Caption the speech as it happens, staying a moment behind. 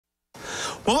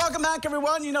Well, welcome back,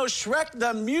 everyone. You know, Shrek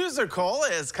the Musical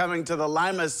is coming to the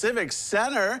Lima Civic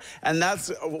Center, and that's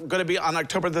going to be on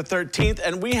October the 13th.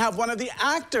 And we have one of the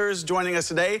actors joining us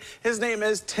today. His name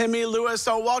is Timmy Lewis.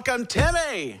 So welcome,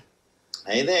 Timmy.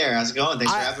 Hey there, how's it going?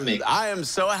 Thanks for having me. I am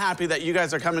so happy that you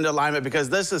guys are coming to Lima because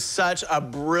this is such a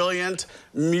brilliant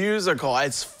musical.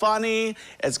 It's funny,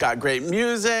 it's got great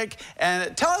music,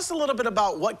 and tell us a little bit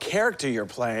about what character you're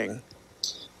playing.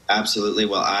 Absolutely.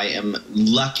 Well, I am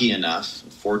lucky enough,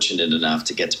 fortunate enough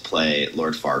to get to play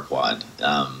Lord Farquaad.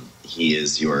 He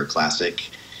is your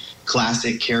classic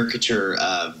caricature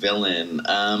villain,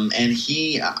 and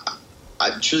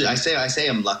I say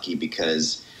I'm lucky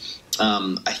because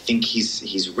I think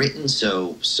he's written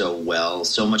so well.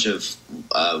 So much of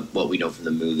what we know from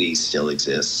the movie still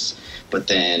exists. But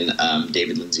then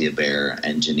David Lindsay-Abaire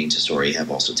and Janine Tesori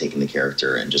have also taken the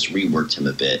character and just reworked him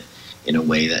a bit in a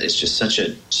way that is just such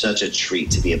a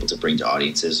treat to be able to bring to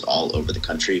audiences all over the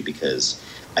country, because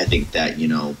I think that, you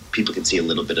know, people can see a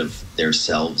little bit of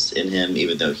themselves in him,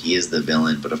 even though he is the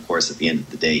villain. But of course, at the end of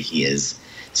the day, he is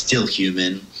still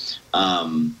human.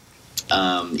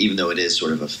 Even though it is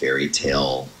sort of a fairy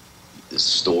tale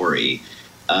story,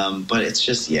 but it's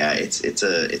just, yeah, it's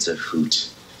a hoot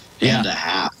and a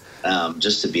half,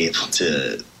 just to be able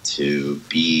to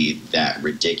be that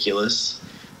ridiculous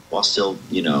while still,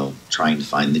 you know, trying to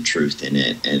find the truth in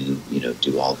it and, you know,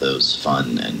 do all those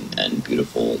fun and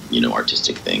beautiful, you know,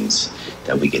 artistic things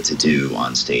that we get to do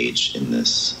on stage in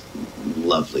this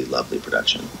lovely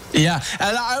production. Yeah,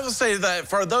 and I will say that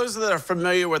for those that are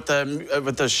familiar with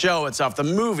the show itself, the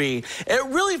movie, it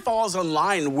really falls in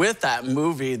line with that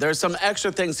movie. There's some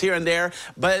extra things here and there,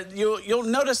 but you'll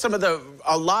notice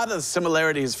a lot of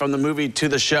similarities from the movie to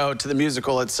the show, to the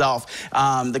musical itself.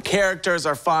 The characters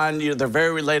are fun, they're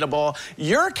very relatable.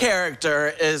 Your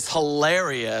character is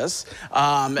hilarious.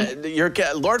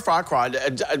 Lord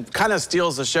Farquaad kind of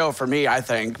steals the show for me, I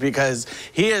think, because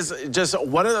he is just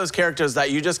one of those characters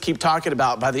that you just keep talking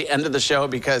about by the end of the show,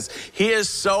 because he is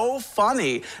so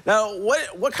funny. Now,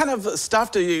 what kind of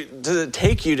stuff does it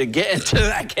take you to get into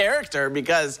that character?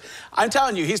 Because I'm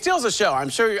telling you, he steals the show. I'm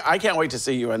sure I can't wait to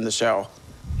see you in the show.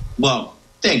 Well,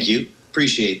 thank you.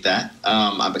 Appreciate that.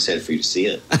 I'm excited for you to see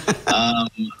it.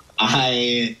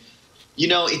 You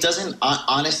know, it doesn't,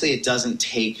 honestly, it doesn't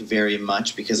take very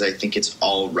much, because I think it's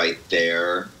all right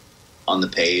there on the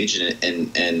page and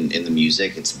in the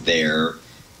music. It's there.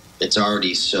 It's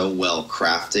already so well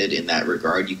crafted in that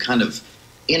regard. You kind of,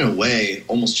 in a way,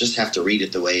 almost just have to read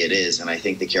it the way it is, and I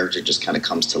think the character just kind of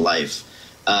comes to life.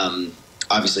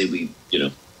 Obviously, we, you know,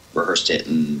 rehearsed it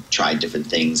and tried different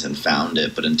things and found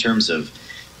it, but in terms of,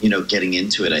 you know, getting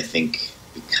into it, I think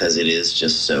because it is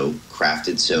just so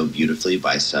crafted so beautifully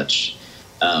by such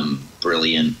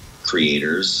brilliant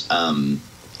creators,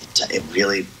 it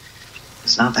really,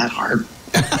 it's not that hard.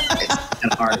 It's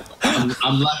kind of hard.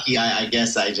 I'm lucky. I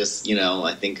guess I just, you know,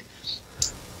 I think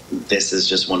this is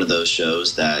just one of those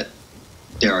shows that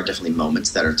there are definitely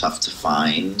moments that are tough to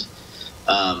find.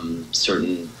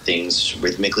 Certain things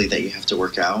rhythmically that you have to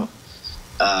work out.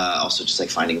 Also just like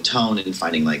finding tone and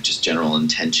finding like just general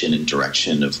intention and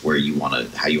direction of where you want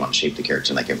to, how you want to shape the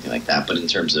character and like everything like that. But in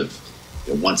terms of,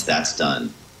 you know, once that's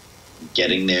done,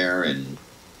 getting there and,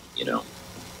 you know,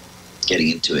 getting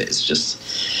into it is just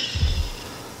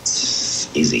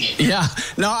easy. Yeah.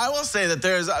 No, I will say that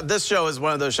this show is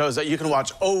one of those shows that you can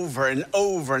watch over and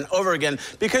over and over again,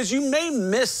 because you may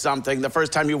miss something the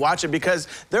first time you watch it, because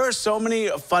there are so many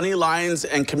funny lines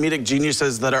and comedic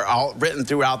geniuses that are all written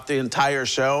throughout the entire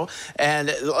show, and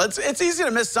it's easy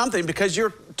to miss something because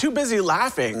you're too busy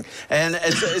laughing, and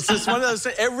it's just one of those.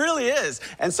 It really is,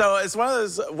 and so it's one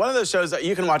of those shows that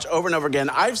you can watch over and over again.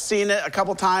 I've seen it a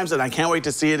couple times, and I can't wait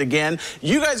to see it again.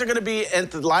 You guys are going to be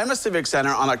at the Lima Civic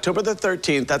Center on October the 13th.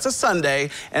 That's a Sunday,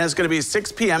 and it's going to be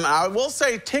 6 p.m. I will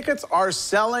say tickets are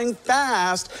selling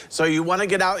fast, so you want to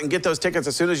get out and get those tickets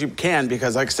as soon as you can,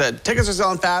 because, like I said, tickets are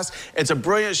selling fast. It's a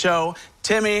brilliant show.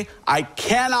 Timmy, I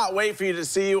cannot wait for you to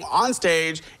see you on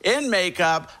stage in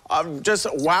makeup, just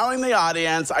wowing the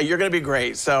audience. You're going to be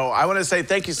great. So I want to say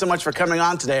thank you so much for coming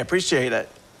on today. I appreciate it.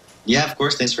 Yeah, of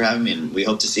course. Thanks for having me. And we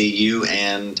hope to see you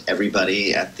and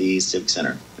everybody at the Civic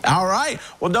Center. All right.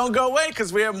 Well, don't go away,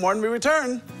 because we have more when we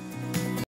return.